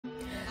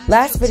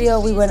Last video,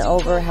 we went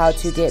over how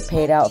to get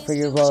paid out for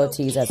your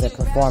royalties as a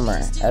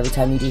performer every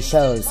time you do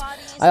shows.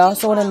 I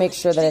also want to make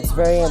sure that it's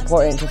very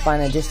important to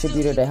find a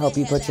distributor to help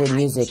you put your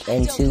music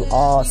into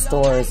all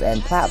stores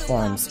and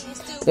platforms.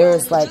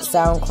 There's like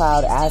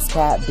SoundCloud,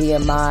 ASCAP,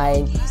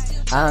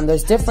 BMI.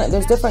 There's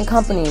different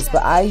companies,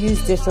 but I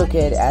use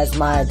Distrokid as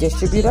my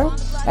distributor.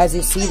 As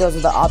you see, those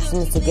are the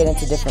options to get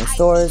into different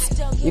stores.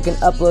 You can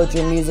upload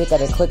your music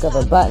at a click of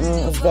a button.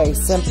 It's very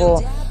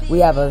simple. We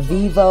have a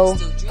Vivo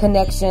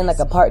connection, like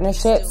a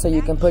partnership, so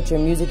you can put your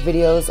music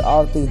videos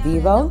all through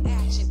Vivo.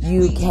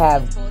 You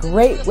have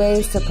great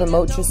ways to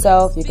promote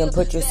yourself. You can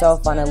put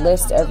yourself on a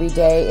list every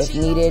day if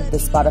needed, the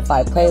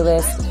Spotify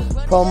playlist,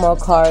 promo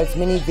cards,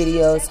 mini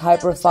videos,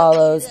 hyper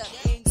follows,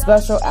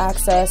 special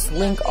access,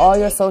 link all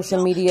your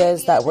social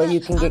medias, that way you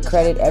can get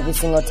credit every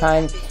single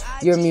time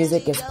your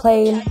music is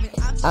played.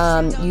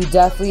 You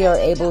definitely are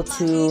able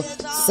to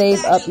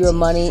save up your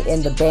money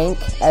in the bank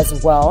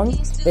as well.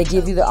 They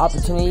give you the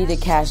opportunity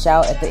to cash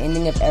out at the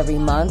ending of every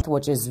month,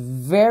 which is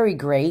very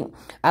great.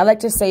 I like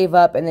to save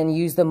up and then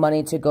use the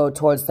money to go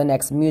towards the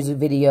next music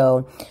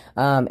video,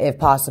 if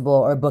possible,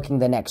 or booking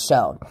the next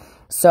show.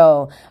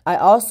 So I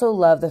also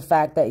love the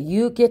fact that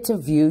you get to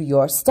view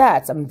your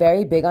stats. I'm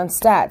very big on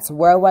stats.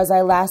 Where was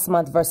I last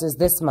month versus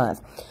this month?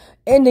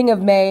 Ending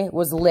of May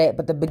was lit,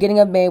 but the beginning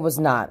of May was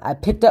not. I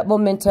picked up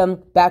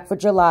momentum back for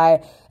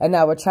July, and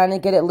now we're trying to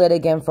get it lit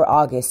again for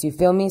August. You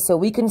feel me? So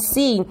we can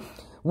see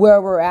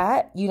where we're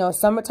at. You know,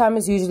 summertime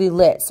is usually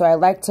lit, so I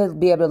like to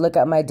be able to look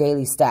at my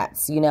daily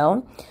stats, you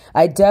know?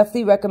 I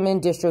definitely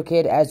recommend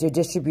Distrokid as your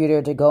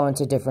distributor to go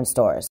into different stores.